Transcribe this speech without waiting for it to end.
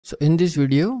So in this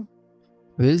video,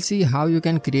 we'll see how you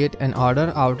can create an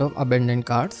order out of abandoned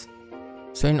carts.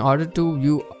 So in order to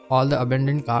view all the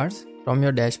abandoned carts from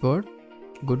your dashboard,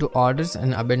 go to orders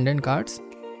and abandoned carts.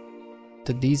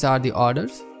 So these are the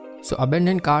orders. So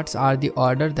abandoned carts are the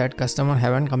order that customer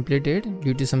haven't completed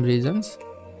due to some reasons.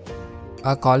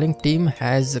 Our calling team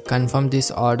has confirmed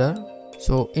this order.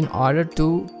 So in order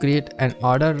to create an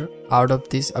order out of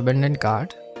this abandoned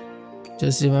cart,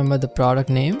 just remember the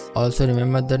product name, also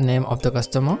remember the name of the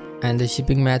customer and the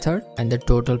shipping method and the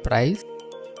total price.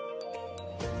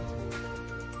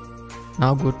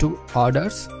 Now go to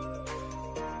orders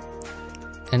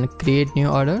and create new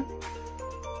order.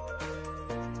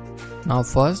 Now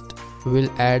first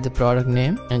we'll add the product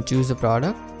name and choose the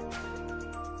product.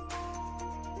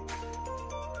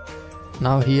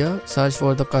 Now here search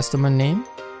for the customer name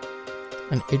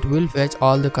and it will fetch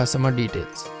all the customer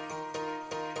details.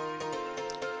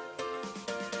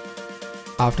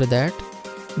 After that,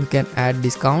 you can add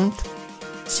discount,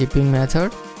 shipping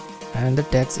method and the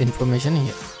tax information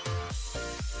here.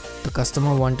 The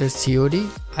customer wanted COD,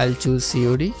 I'll choose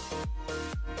COD.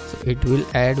 So it will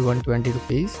add 120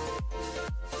 rupees.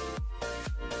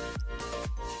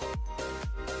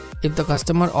 If the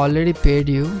customer already paid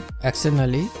you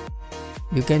externally,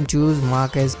 you can choose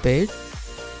mark as paid,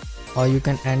 or you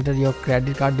can enter your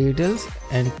credit card details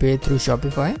and pay through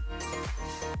Shopify.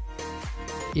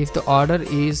 If the order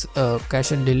is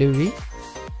cash on delivery,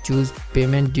 choose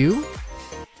payment due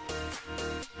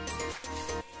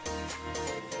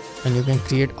and you can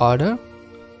create order.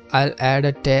 I'll add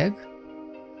a tag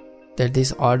that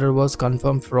this order was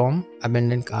confirmed from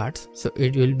abandoned carts, so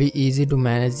it will be easy to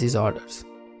manage these orders.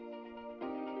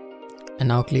 And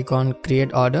now click on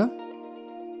create order.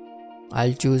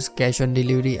 I'll choose cash on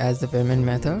delivery as the payment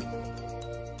method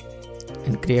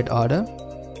and create order.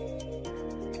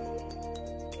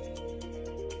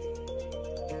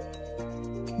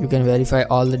 You can verify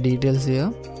all the details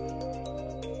here.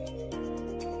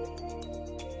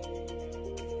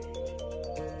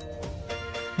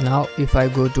 Now if I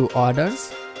go to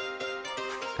orders,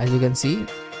 as you can see,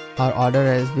 our order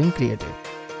has been created.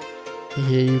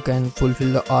 Here you can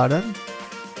fulfill the order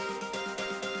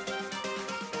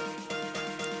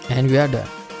and we are done.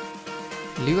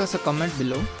 Leave us a comment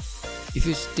below if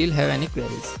you still have any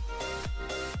queries.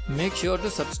 Make sure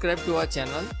to subscribe to our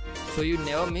channel so you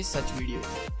never miss such videos.